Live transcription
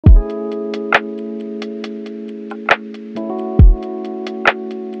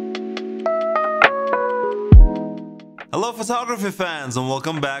photography fans, and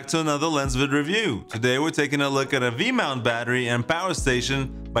welcome back to another LensVid review. Today we're taking a look at a V-mount battery and power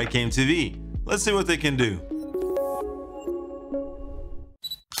station by CameTV. Let's see what they can do.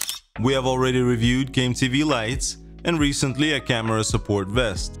 We have already reviewed CameTV lights and recently a camera support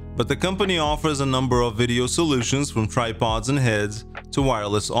vest, but the company offers a number of video solutions from tripods and heads to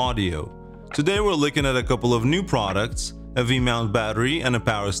wireless audio. Today we're looking at a couple of new products, a V-mount battery and a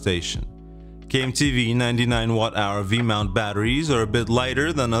power station. CameTV 99 watt-hour V-mount batteries are a bit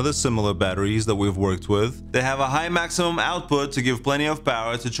lighter than other similar batteries that we've worked with. They have a high maximum output to give plenty of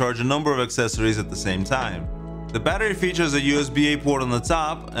power to charge a number of accessories at the same time. The battery features a USB-A port on the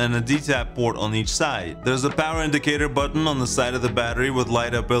top and a D-tap port on each side. There's a power indicator button on the side of the battery with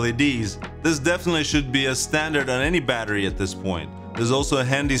light-up LEDs. This definitely should be a standard on any battery at this point. There's also a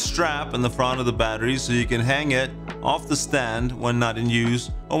handy strap in the front of the battery so you can hang it off the stand when not in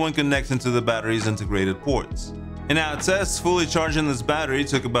use or when connecting to the battery's integrated ports. In our tests, fully charging this battery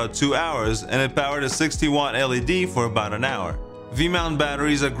took about 2 hours and it powered a 60-watt LED for about an hour. V-mount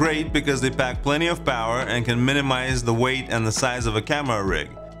batteries are great because they pack plenty of power and can minimize the weight and the size of a camera rig.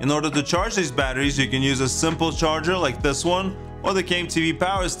 In order to charge these batteries, you can use a simple charger like this one or the CameTV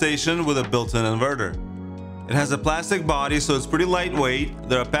power station with a built-in inverter. It has a plastic body, so it's pretty lightweight.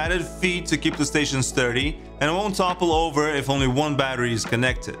 There are padded feet to keep the station sturdy, and it won't topple over if only one battery is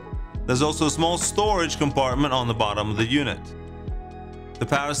connected. There's also a small storage compartment on the bottom of the unit. The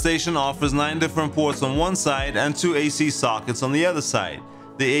power station offers 9 different ports on one side and 2 AC sockets on the other side.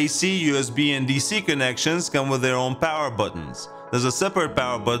 The AC, USB, and DC connections come with their own power buttons. There's a separate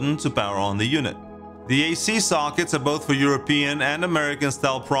power button to power on the unit. The AC sockets are both for European and American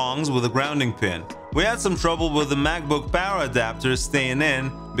style prongs with a grounding pin. We had some trouble with the MacBook power adapter staying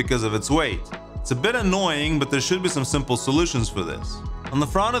in because of its weight. It's a bit annoying, but there should be some simple solutions for this. On the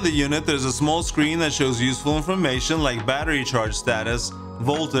front of the unit, there's a small screen that shows useful information like battery charge status,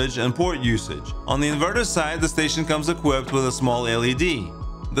 voltage, and port usage. On the inverter side, the station comes equipped with a small LED.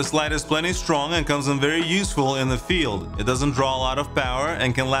 This light is plenty strong and comes in very useful in the field. It doesn't draw a lot of power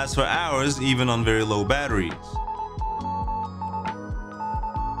and can last for hours even on very low batteries.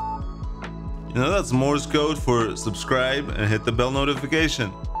 You know, that's Morse code for subscribe and hit the bell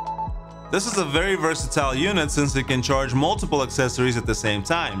notification. This is a very versatile unit since it can charge multiple accessories at the same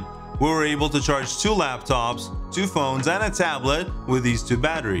time. We were able to charge 2 laptops, 2 phones, and a tablet with these 2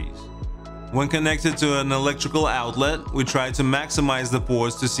 batteries. When connected to an electrical outlet, we tried to maximize the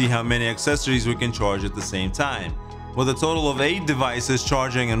ports to see how many accessories we can charge at the same time. With a total of 8 devices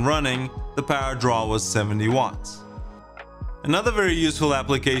charging and running, the power draw was 70 watts. Another very useful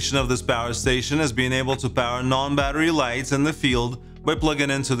application of this power station is being able to power non-battery lights in the field by plugging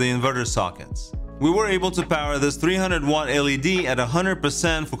into the inverter sockets. We were able to power this 300-watt LED at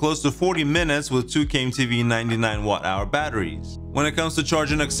 100% for close to 40 minutes with 2 CameTV 99 watt-hour batteries. When it comes to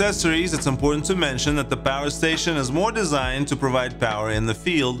charging accessories, it's important to mention that the power station is more designed to provide power in the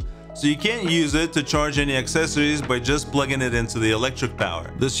field, so you can't use it to charge any accessories by just plugging it into the electric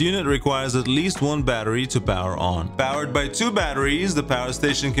power. This unit requires at least 1 battery to power on. Powered by 2 batteries, the power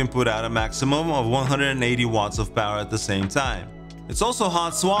station can put out a maximum of 180 watts of power at the same time. It's also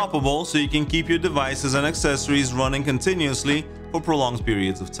hot swappable, so you can keep your devices and accessories running continuously for prolonged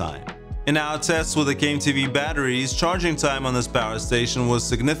periods of time. In our tests with the CameTV batteries, charging time on this power station was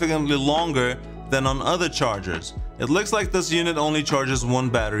significantly longer than on other chargers. It looks like this unit only charges 1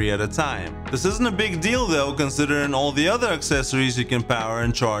 battery at a time. This isn't a big deal though, considering all the other accessories you can power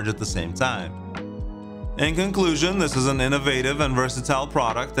and charge at the same time. In conclusion, this is an innovative and versatile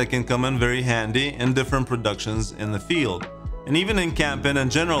product that can come in very handy in different productions in the field, and even in camping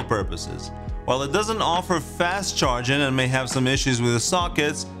and general purposes. While it doesn't offer fast charging and may have some issues with the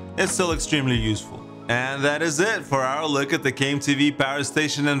sockets, it's still extremely useful. And that is it for our look at the CameTV power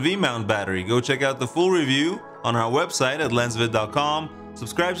station and V-mount battery. Go check out the full review on our website at lensvid.com,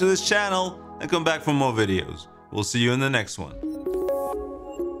 subscribe to this channel, and come back for more videos. We'll see you in the next one.